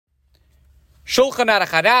Shulchan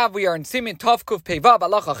Aruch Harav, we are in Simin Tov Kuf Peivav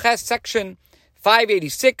Halacha Ches, section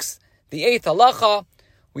 586, the 8th halacha.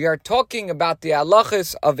 We are talking about the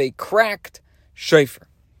halachas of a cracked shofar.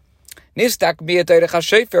 Nistak b'yatayich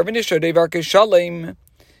ha-shofar v'nishar devar keshalem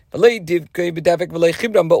v'lei divkei b'davek v'lei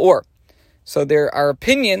chibram ba'or. So there are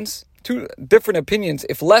opinions, two different opinions.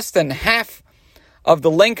 If less than half of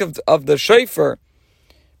the length of the shofar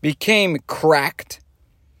became cracked,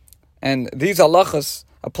 and these halachas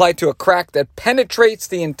apply to a crack that penetrates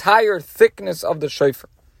the entire thickness of the shofar.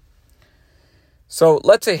 So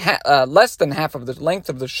let's say less than half of the length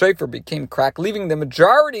of the shofar became cracked, leaving the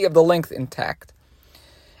majority of the length intact,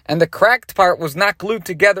 and the cracked part was not glued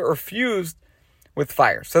together or fused with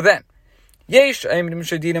fire. So then,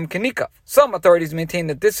 some authorities maintain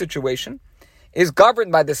that this situation is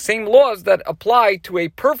governed by the same laws that apply to a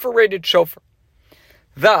perforated shofar.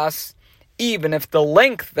 Thus, even if the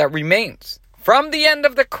length that remains from the end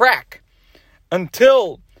of the crack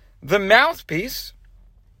until the mouthpiece,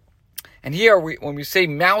 and here when we say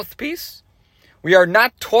mouthpiece, we are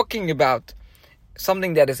not talking about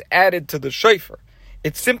something that is added to the shofar.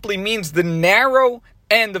 It simply means the narrow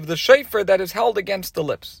end of the shofar that is held against the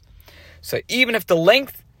lips. So even if the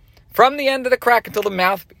length from the end of the crack until the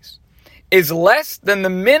mouthpiece is less than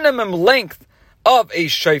the minimum length of a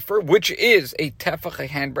shofar, which is a tefach, a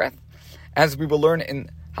handbreadth, as we will learn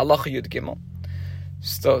in Halacha Yud Gimel,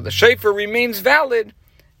 so the shofar remains valid,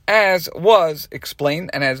 as was explained,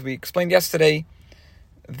 and as we explained yesterday,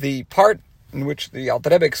 the part in which the Alter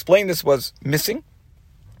Rebbe explained this was missing,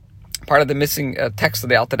 part of the missing text of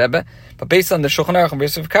the Alter Rebbe, but based on the Shulchan Aruch and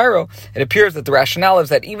Yosef Karo, it appears that the rationale is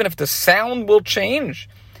that even if the sound will change,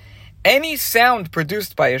 any sound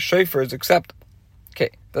produced by a shofar is acceptable. Okay,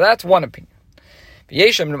 so that's one opinion.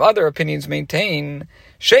 Yeshem and other opinions maintain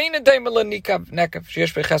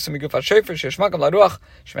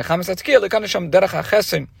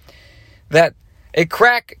that a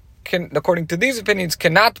crack can, according to these opinions,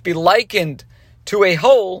 cannot be likened to a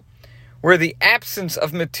hole where the absence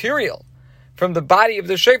of material from the body of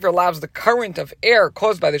the shofar allows the current of air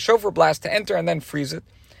caused by the shofar blast to enter and then freeze it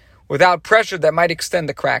without pressure that might extend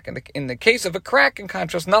the crack. In the case of a crack, in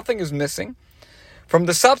contrast, nothing is missing from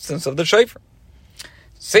the substance of the shofar.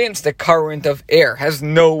 Since the current of air has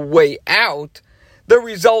no way out, the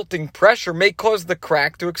resulting pressure may cause the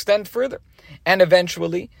crack to extend further and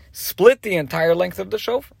eventually split the entire length of the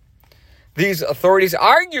shofar. These authorities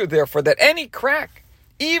argue, therefore, that any crack,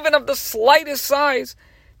 even of the slightest size,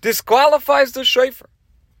 disqualifies the shofar.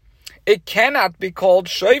 It cannot be called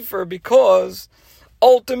shofar because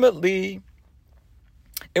ultimately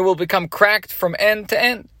it will become cracked from end to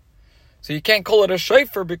end. So you can't call it a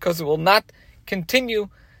shofar because it will not continue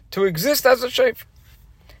to exist as a shofar.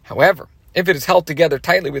 However, if it is held together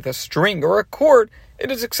tightly with a string or a cord,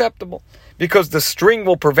 it is acceptable because the string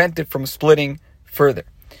will prevent it from splitting further.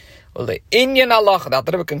 Well, the Inyan halacha, the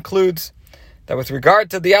Alter Rebbe concludes that with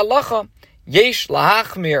regard to the halacha, yesh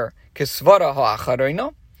lahachmir kisvara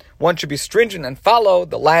ha'acharino, one should be stringent and follow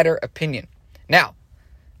the latter opinion. Now,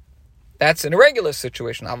 that's in a regular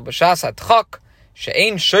situation. Av b'shas hadchak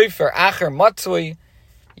she'ein shofar acher matzoi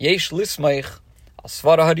yesh lismeich al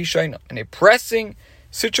svara harishayna. In a pressing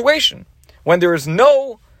situation when there is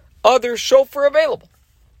no other shofar available,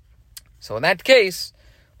 so in that case,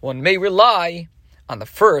 one may rely on the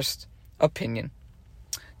first opinion.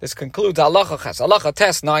 This concludes halacha ches. Halacha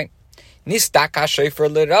tes 9. Nistak ha-shofar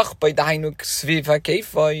l'rach b'dahainu ksviv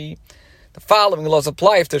ha-keifai. The following laws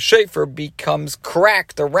apply if the shofar becomes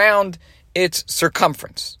cracked around its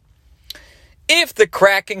circumference. If the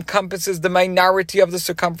crack encompasses the minority of the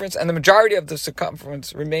circumference and the majority of the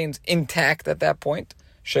circumference remains intact at that point,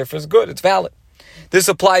 shofar is good, it's valid. This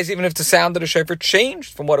applies even if the sound of the shofar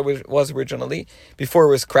changed from what it was originally before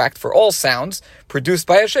it was cracked. For all sounds produced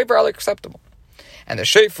by a shofar are acceptable. And the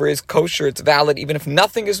shofar is kosher, it's valid, even if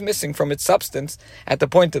nothing is missing from its substance at the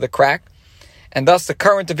point of the crack, and thus the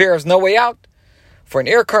current of air has no way out, for an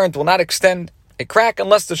air current will not extend a crack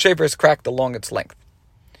unless the shofar is cracked along its length.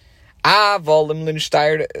 Let's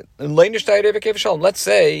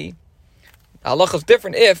say halacha is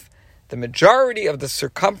different if the majority of the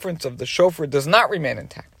circumference of the shofar does not remain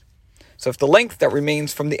intact. So if the length that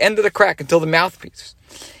remains from the end of the crack until the mouthpiece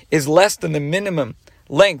is less than the minimum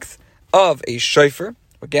length of a shofar,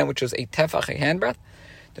 again, which is a tefach, a handbreadth,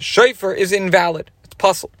 the shofar is invalid. It's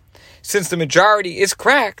puzzle. Since the majority is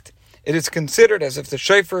cracked, it is considered as if the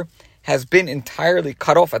shofar has been entirely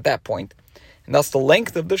cut off at that point, and thus the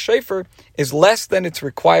length of the shofar is less than its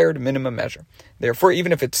required minimum measure. Therefore,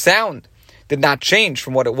 even if its sound did not change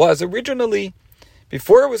from what it was originally,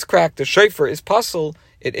 before it was cracked, the shofar is puzzle,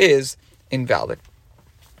 it is invalid.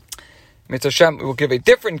 Mitzvah Hashem, we will give a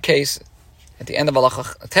different case at the end of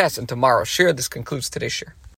Halacha Tes and tomorrow's shir. This concludes today's shir.